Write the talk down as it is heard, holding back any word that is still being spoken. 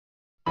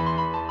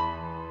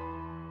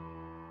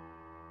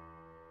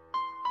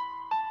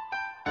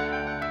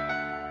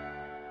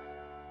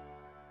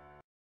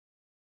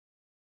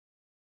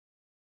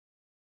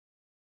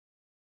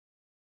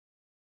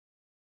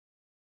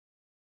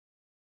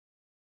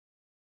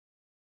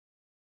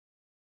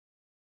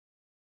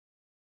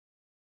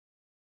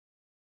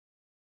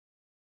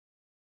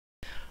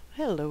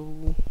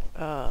Hello.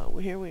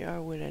 Here we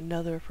are with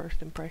another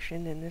first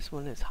impression, and this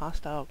one is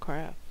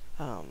HostileCraft.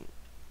 I'll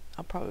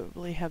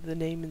probably have the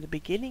name in the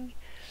beginning,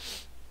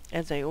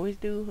 as I always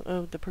do,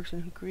 of the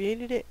person who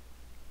created it.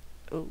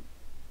 Oh.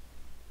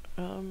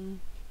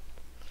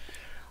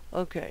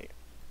 Okay.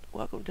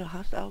 Welcome to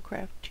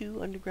HostileCraft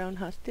 2 Underground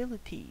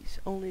Hostilities.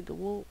 Only the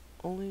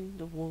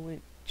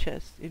woolen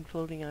chest in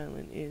Floating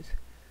Island is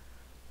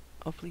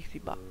a fleecy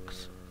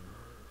box.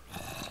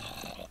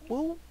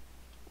 Whoa.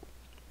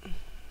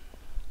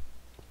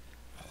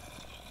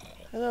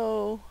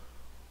 Hello.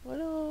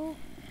 Hello.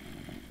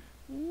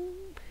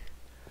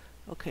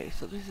 Okay,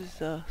 so this is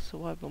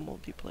survival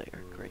multiplayer.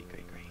 Great.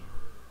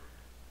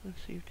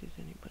 Let's see if there's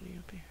anybody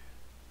up here.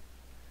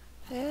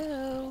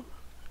 Hello.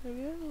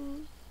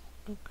 Hello.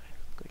 Okay,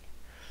 good.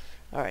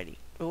 Alrighty.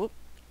 Whoop.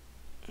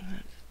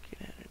 Let's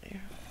get out of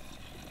there.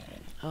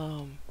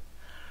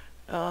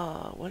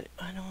 What?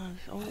 I know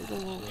it's only the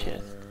little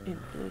chest in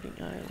Floating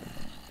Island.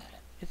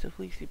 It's a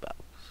fleecy box.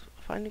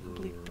 Find and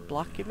complete the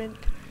document.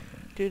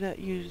 Do not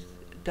use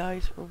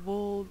dice or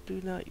wool. Do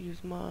not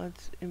use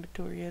mods,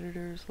 inventory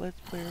editors. Let's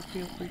player,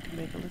 feel free to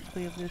make a let's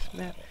play of this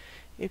map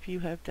if you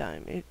have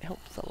time. It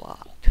helps a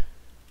lot.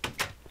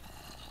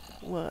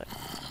 What?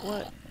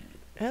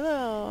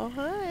 Hello.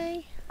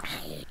 Hi.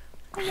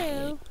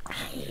 Hello.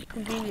 There's a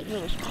convenient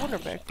little spawner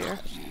back there.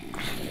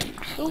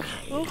 Oh.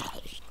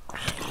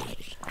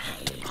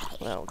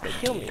 Well, they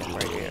killed me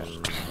right here.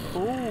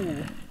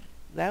 Ooh.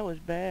 That was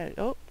bad.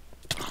 Oh.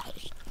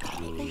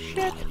 Oh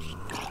shit.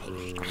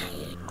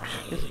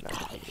 This is not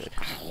gonna be good.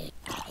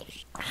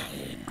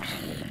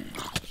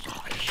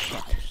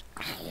 Shit.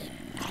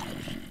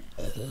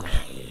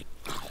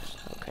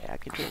 Okay, I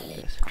can deal with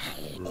this.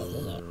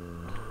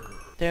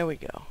 There we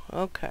go.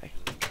 Okay.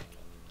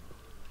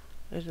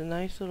 There's a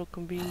nice little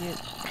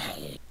convenient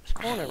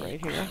spawner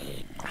right here.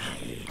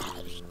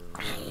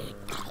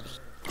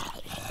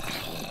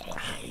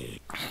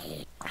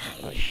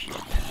 Oh shit.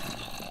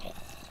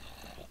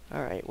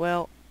 Alright,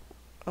 well,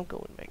 I'm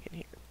going back in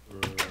here.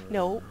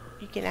 No,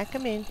 you cannot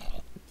come in.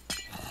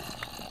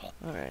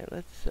 Alright,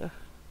 let's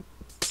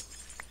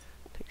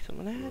take some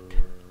of that.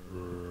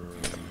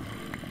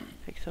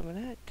 Take some of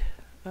that.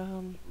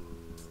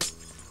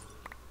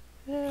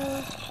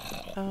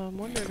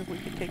 Wondering if we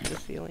could take the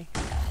ceiling.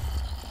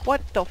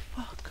 What the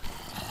fuck?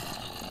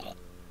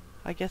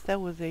 I guess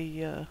that was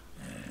a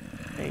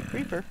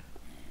creeper.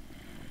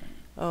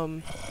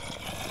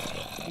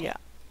 Yeah.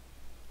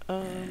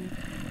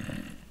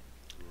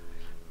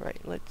 Right,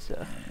 let's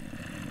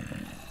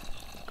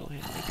go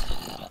ahead and make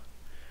some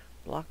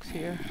blocks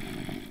here.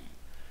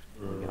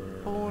 We got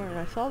 4, and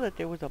I saw that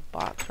there was a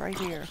box right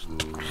here.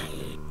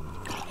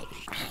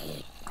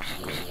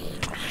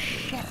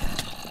 Shit.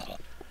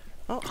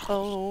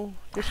 Uh-oh,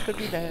 this could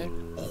be bad.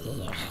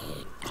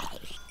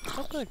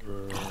 Oh, good.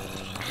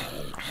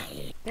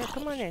 Yeah,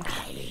 come on in.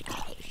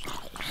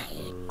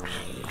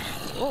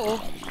 Uh-oh.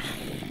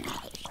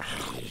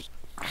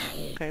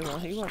 Okay, well,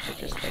 he wants to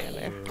just stay in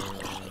there.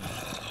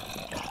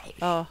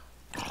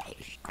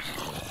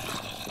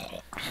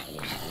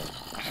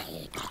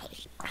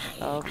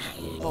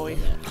 Boys.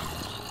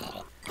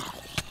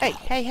 Hey.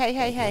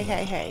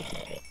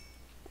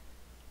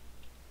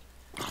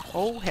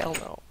 Oh, hell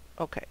no.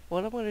 Okay,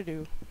 what I'm gonna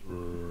do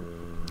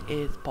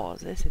is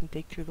pause this and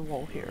dig through the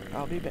wall here.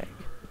 I'll be back.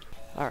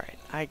 Alright,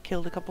 I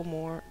killed a couple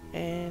more,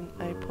 and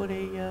I put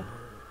a,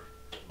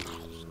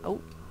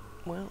 oh,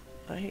 well,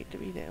 I hate to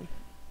be them.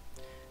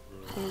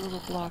 Put a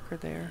little blocker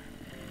there,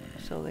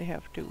 so they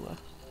have to,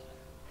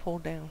 fall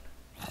down.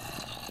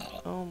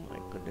 Oh my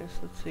goodness,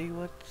 let's see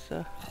what's,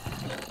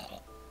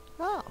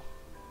 oh,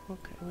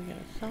 okay, we got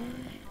a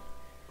sign.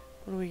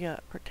 What do we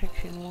got?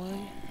 Protection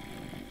 1.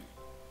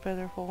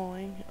 Feather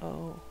falling.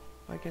 Oh,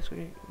 I guess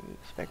we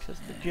expects us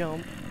to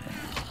jump.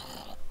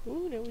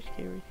 Ooh, that was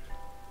scary.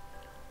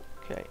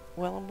 Okay,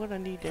 well, I'm gonna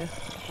need to,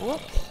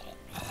 whoops.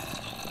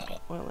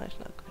 Well, that's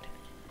not good.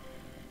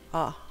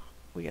 Ah,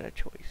 we got a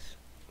choice.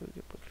 We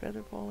could put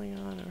feather falling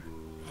on, or,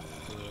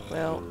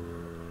 well,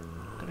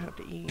 I'm gonna have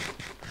to eat.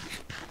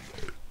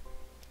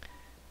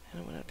 And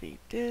I'm gonna have to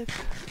eat this.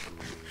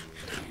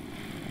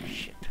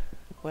 Shit.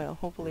 Well,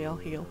 hopefully I'll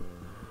heal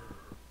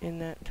in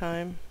that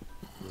time.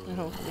 And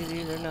hopefully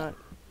these are not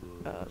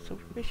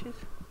super vicious.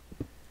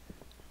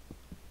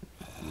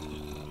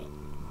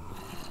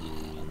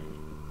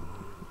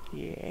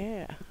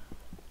 Yeah.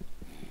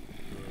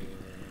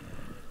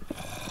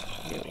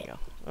 There we go.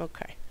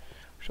 Okay.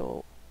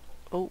 So,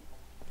 oh,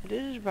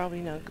 this is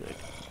probably not good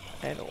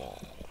at all.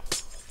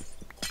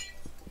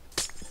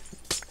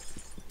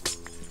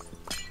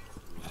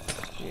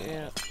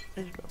 Yeah,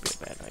 this is probably a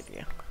bad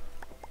idea.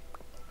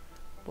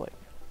 But,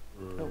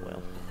 oh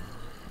well.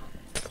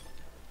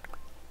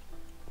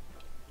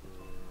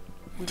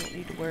 We don't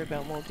need to worry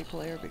about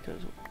multiplayer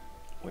because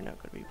we're not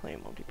going to be playing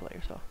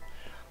multiplayer, so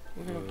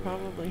we're going to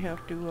probably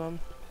have to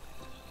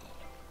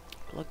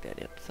look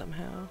that up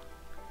somehow.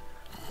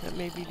 That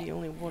may be the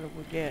only water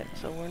we get,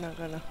 so we're not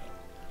gonna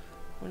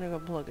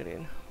plug it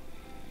in.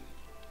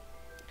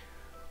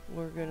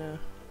 We're gonna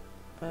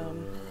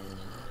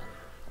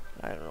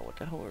I don't know what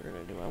the hell we're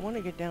gonna do. I want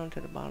to get down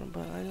to the bottom,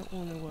 but I don't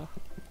want to,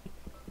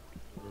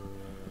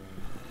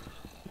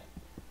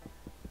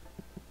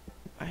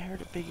 I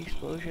heard a big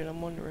explosion.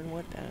 I'm wondering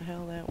what the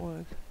hell that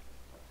was.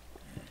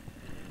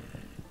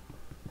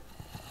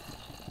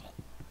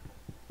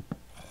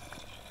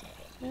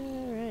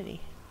 Alrighty.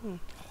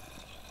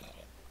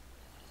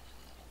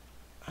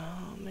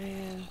 Oh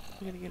man,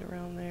 we gotta get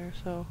around there,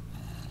 so...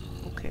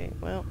 Okay,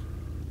 well,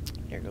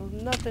 there goes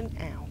nothing.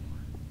 Ow.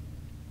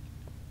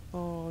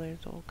 Oh,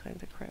 there's all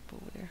kinds of crap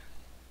over there.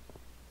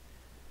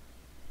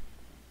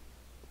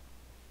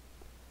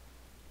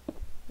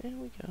 There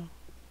we go.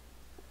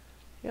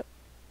 Yep.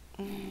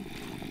 Did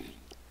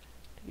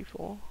he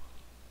fall?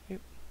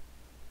 Yep.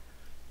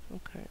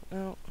 Okay,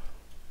 well,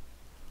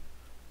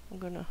 I'm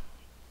gonna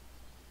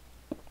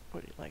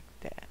put it like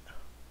that.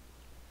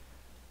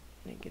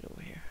 And then get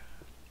over here.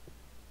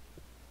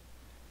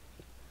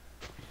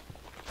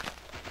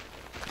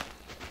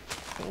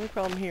 The only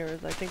problem here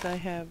is I think I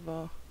have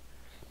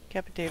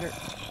Capitator.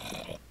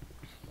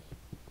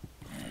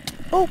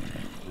 Oh!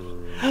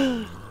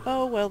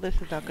 Oh well,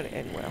 this is not going to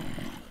end well.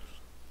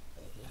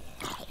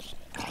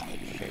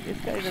 Okay, this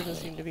guy doesn't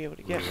seem to be able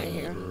to get me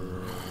here.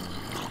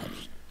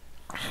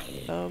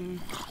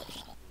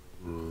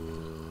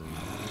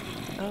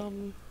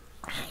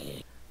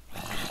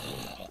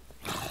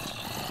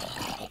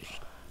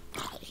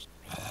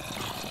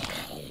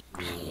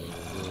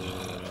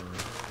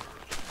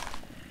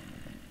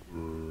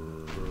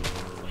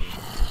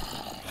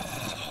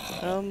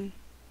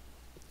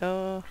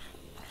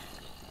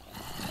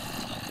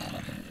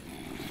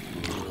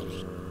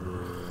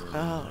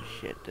 Oh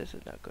shit, this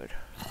is not good.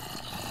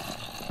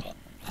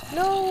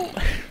 No!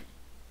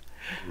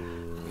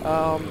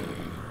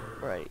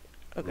 Right.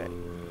 Okay.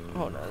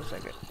 Hold on a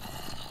second.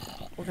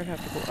 We're gonna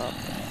have to go up.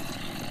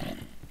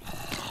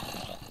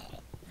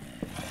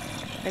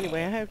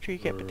 Anyway, I have tree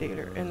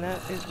capitator, and that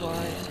is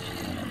why...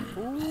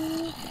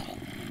 Ooh.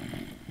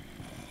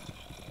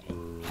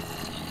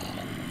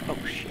 Oh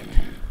shit.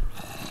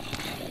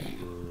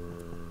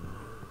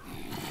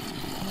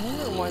 I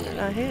wonder why they're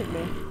not hitting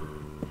me.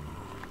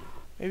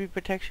 Maybe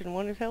protection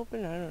 1 is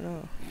helping? I don't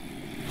know.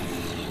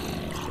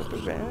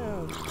 Jump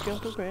around.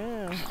 Jump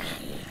around.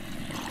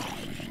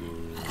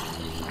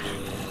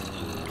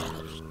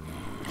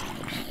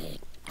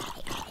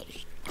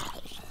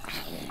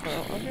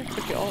 Well, I'll just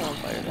put you all on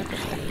fire. That's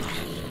okay.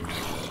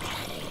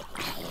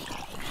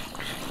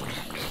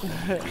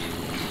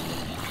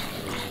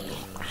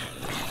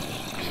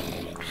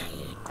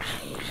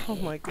 Oh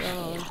my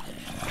god.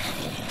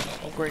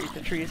 Oh great,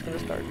 the tree is gonna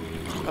start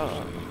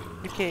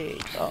decay.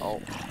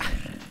 Uh-oh.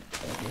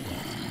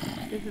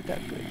 This is not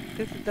good.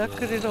 This is not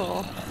good at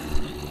all.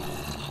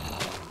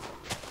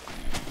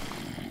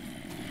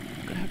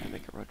 I'm gonna have to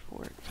make a run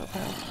for it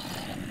somehow.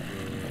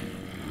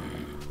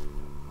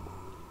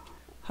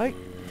 Hi!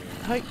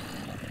 Hi!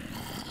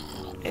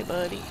 Hey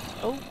buddy.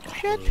 Oh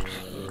shit!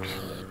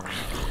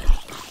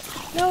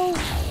 No!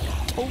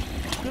 Oh,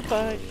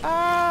 goodbye.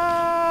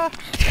 Ah!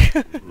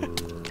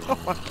 Oh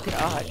my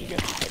god, you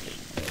gotta get it.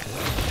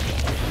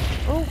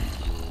 Oh!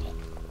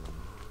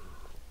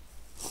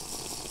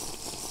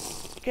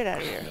 Get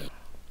out of here.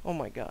 Oh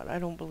my god, I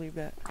don't believe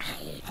that.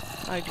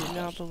 I do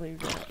not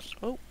believe that.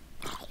 Oh.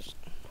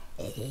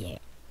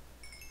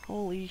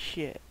 Holy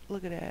shit.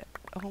 Look at that.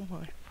 Oh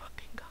my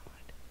fucking god.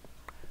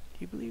 Do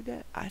you believe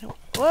that? I don't.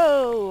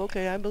 Whoa!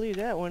 Okay, I believe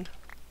that one.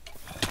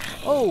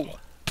 Oh!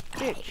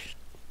 Bitch.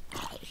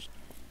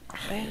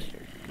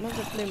 Bastard.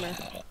 Mother flimmer.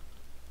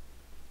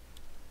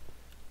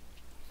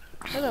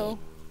 Hello.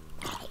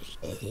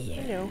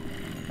 Hello.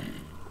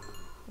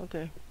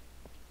 Okay.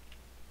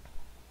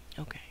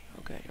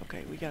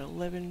 Okay, we got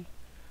 11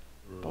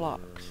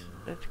 blocks.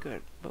 That's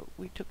good, but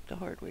we took the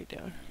hard way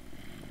down.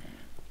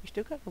 We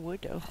still got the wood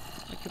though.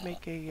 I could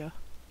make a,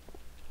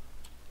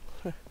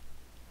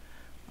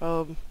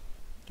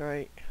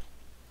 right.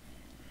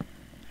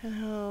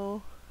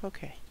 Hello.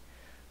 Okay.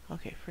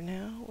 Okay, for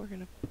now, we're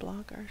gonna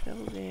block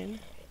ourselves in.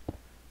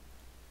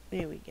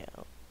 There we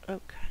go.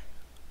 Okay.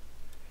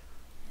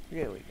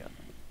 There we go.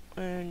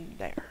 And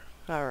there.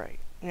 Alright,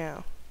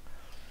 now.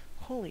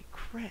 Holy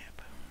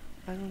crap.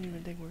 I don't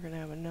even think we're gonna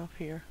have enough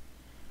here.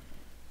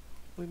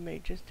 We may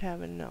just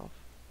have enough.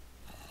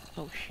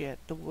 Oh shit,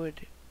 the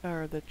wood,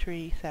 or the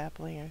tree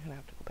sapling. I'm gonna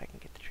have to go back and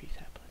get the tree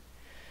sapling.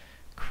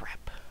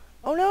 Crap.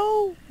 Oh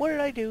no! What did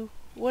I do?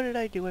 What did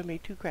I do? I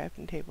made 2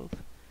 crafting tables.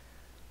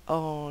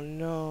 Oh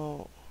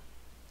no.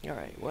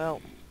 Alright,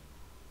 well.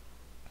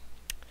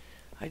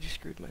 I just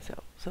screwed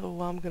myself.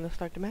 So I'm gonna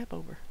start the map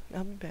over.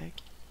 I'll be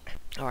back.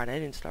 Alright, I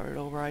didn't start it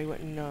over. I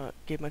went and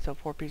gave myself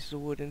 4 pieces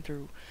of wood and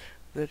threw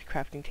the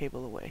crafting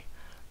table away.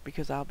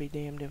 Because I'll be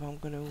damned if I'm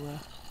gonna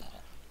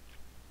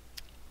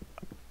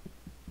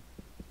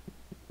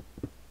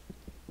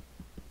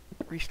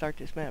restart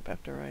this map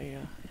after I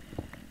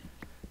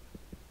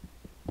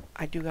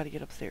do gotta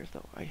get upstairs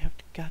though. I have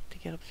got to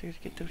get upstairs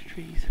to get those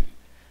trees.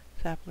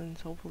 Saplings.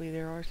 Hopefully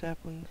there are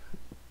saplings.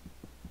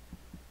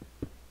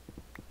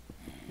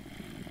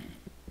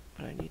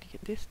 But I need to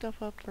get this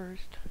stuff up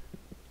first.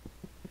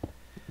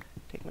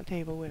 take my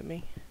table with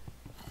me.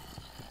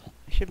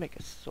 I should make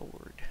a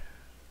sword.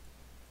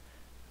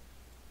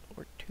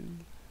 Or two.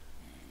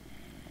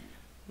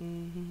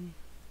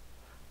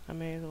 I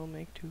may as well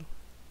make two.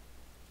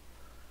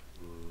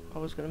 I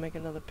was gonna make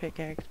another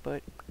pickaxe,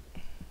 but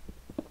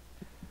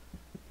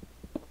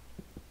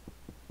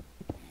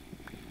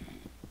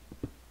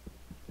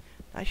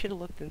I should have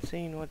looked and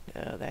seen what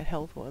that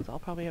health was. I'll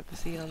probably have to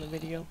see it on the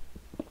video.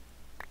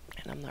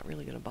 And I'm not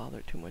really gonna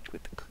bother too much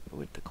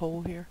with the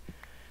coal here,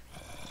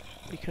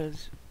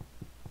 because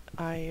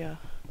I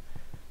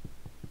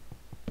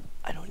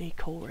don't need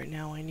coal right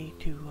now. I need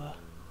to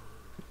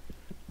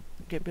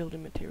get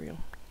building material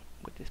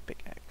with this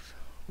pickaxe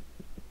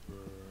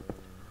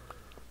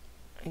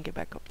and get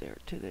back up there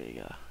to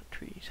the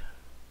trees.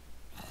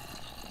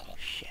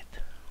 Shit.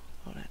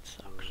 Oh, that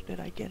sucks. Did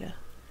I get a...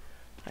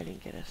 I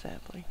didn't get a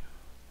sapling.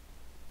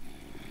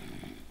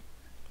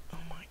 Oh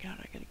my god,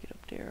 I gotta get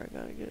up there. I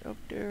gotta get up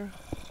there.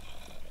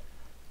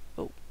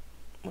 Oh,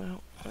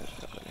 well,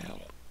 that's not gonna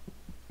help.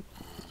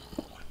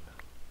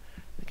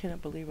 I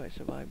cannot believe I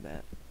survived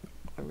that.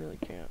 I really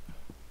can't.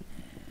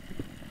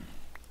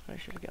 I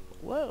should have got...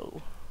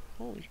 Whoa!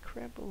 Holy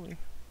crap, holy.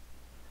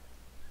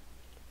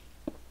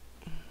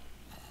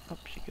 Up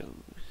she goes.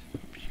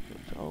 Up she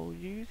goes. Oh,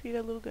 do you see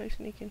that little guy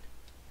sneaking?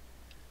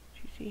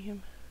 Did you see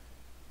him?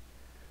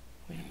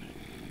 Wait a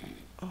minute.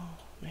 Oh,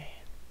 man.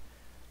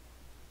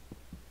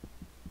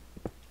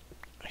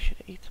 I should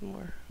have ate some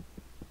more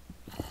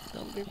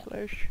zombie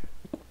flesh.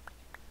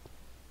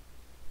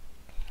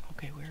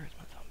 Okay, where is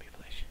my zombie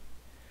flesh?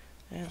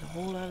 There's a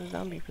whole lot of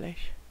zombie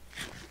flesh.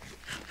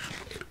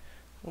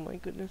 Oh my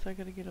goodness, I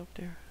gotta get up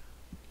there.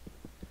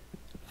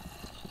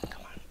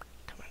 Come on,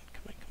 come on,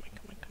 come on, come on,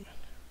 come on, come on.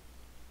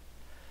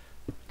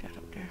 Got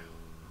up there.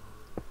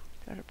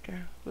 Got up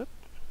there. Whoop.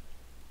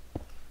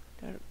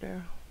 Got up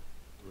there.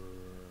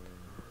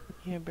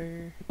 Yeah,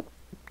 bear.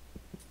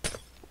 Okay.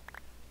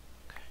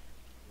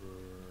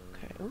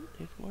 Okay, oh,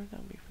 there's more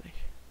zombie flesh.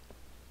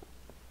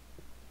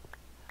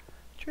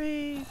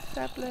 Trees,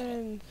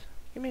 saplings.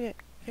 Give me it.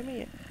 Give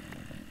me it.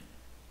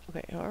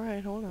 Okay,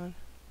 alright, hold on.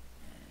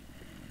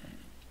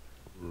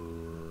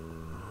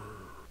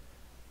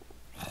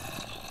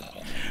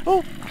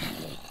 Oh!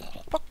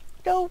 Fuck!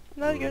 No!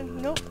 Not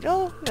again! No!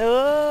 No!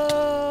 No!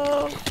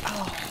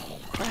 Oh,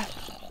 crap!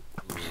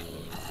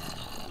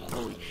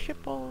 Holy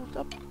shitballs!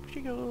 Up she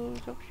goes!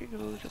 Up she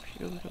goes! Up she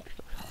goes! Up she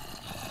goes!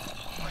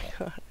 Oh my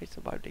god! I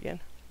survived again.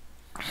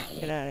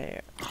 Get out of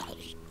here!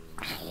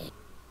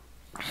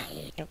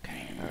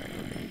 Okay, alright,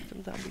 we're gonna need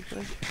some zombie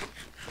flesh.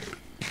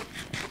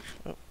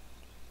 Oh.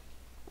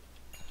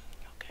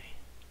 Okay.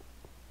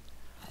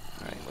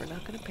 Alright, we're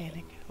not gonna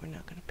panic. We're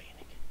not gonna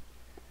panic.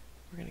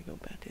 We're gonna go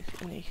about this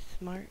in a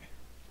smart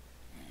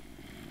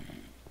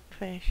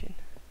fashion.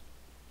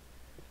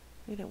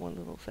 Look at that one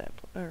little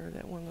or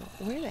that one little...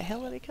 Where the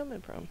hell are they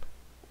coming from?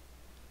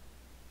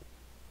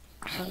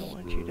 I don't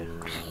want you to...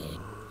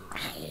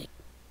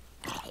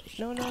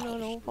 No, no, no,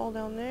 don't fall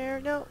down there.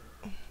 No!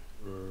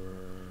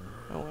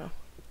 Oh well.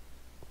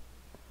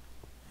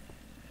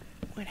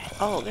 Where the...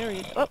 Oh, there he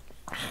is. Oh!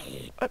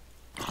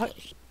 What?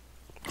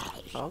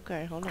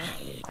 Okay, hold on.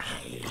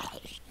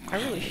 I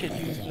really should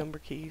use number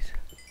keys.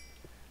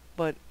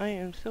 But I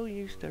am so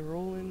used to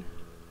rolling.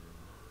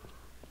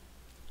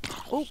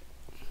 Oh!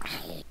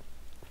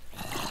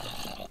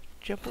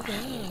 Jump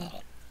around.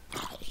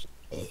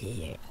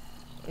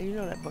 You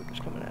know that bugger's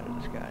coming out of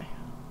the sky.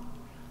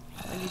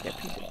 I need that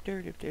piece of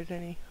dirt if there's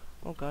any.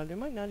 Oh god, there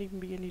might not even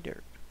be any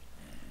dirt.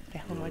 What the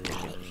hell am I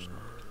thinking?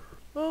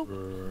 Oh!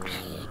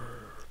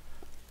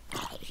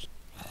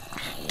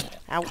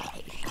 Ow!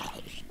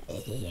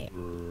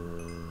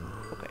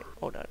 Okay,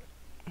 hold on.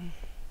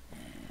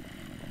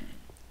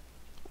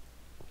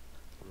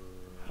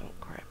 Oh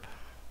crap.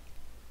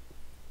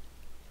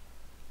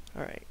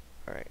 Alright,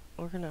 alright,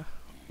 we're gonna...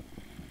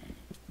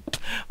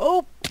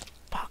 Oh!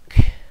 Fuck!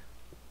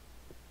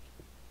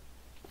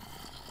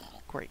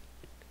 Great.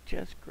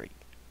 Just great.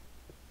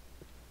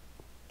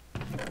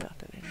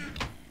 Nothing in here.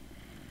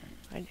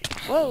 I need...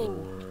 Whoa!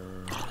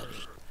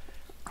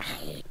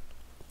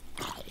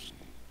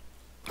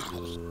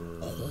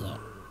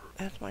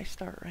 That's my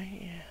start, right?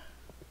 Yeah.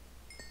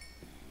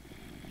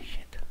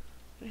 Shit.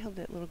 Where the hell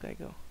did that little guy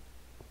go?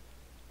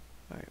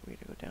 Alright, we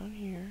gotta go down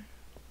here.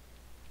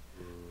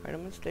 Alright,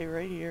 I'm gonna stay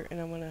right here and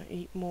I'm gonna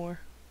eat more.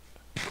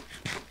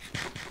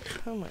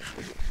 Oh my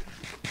goodness.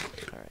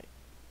 Alright,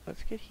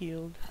 let's get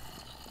healed.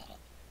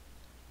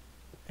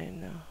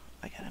 And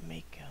I gotta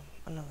make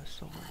another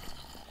sword.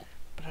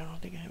 But I don't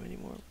think I have any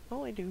more.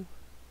 Oh, I do.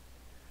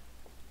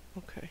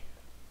 Okay.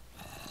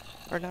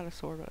 Or not a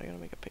sword, but I gotta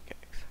make a pickaxe.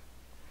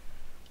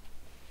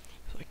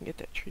 So I can get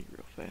that tree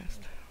real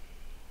fast.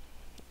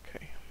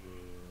 Okay.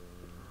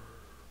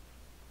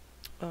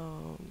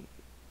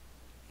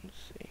 Let's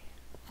see.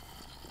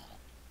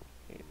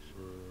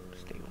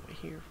 Let's stay over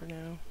here for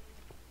now.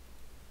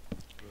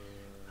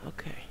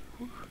 Okay.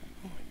 Whew.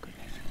 Oh my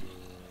goodness.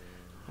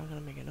 I'm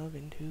gonna make an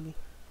oven too.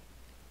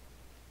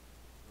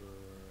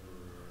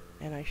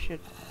 And I should,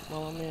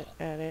 while I'm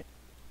at it,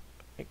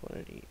 make one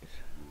of these.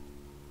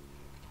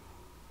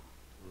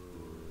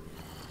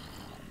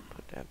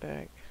 that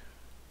back.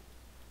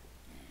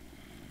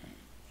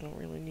 I don't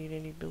really need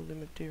any building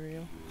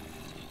material.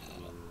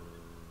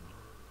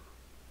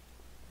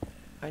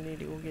 I need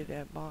to go get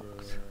that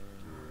box.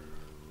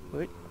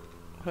 Wait,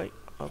 wait.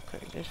 Okay,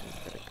 this is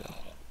gonna go.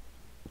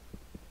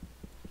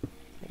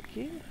 Thank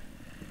you.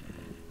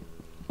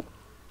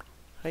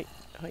 Hey,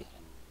 hey.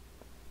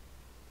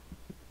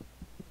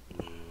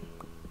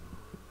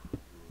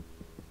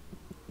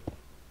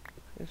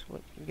 This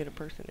would get a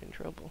person in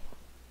trouble.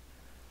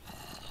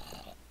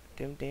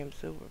 Them damn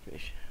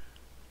silverfish.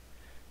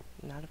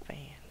 Not a fan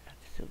of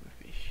the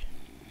silverfish.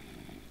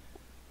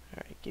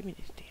 Alright, give me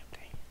this damn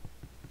thing.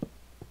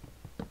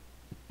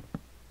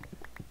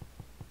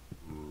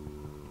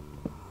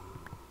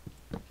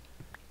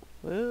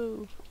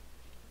 Whoa.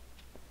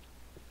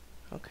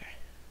 Okay.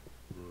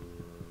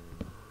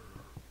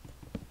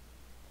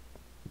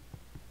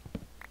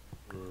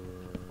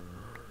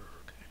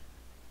 Okay.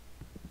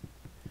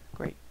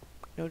 Great.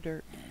 No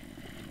dirt.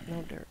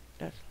 No dirt.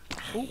 That's...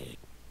 Ooh.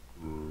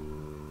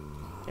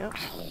 Yep.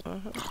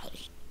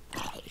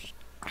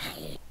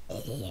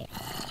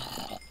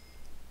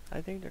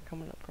 I think they're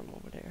coming up from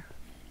over there.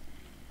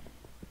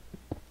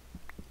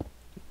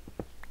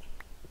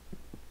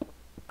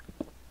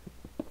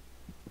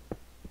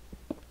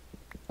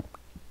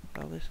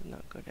 Oh, this is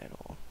not good at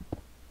all.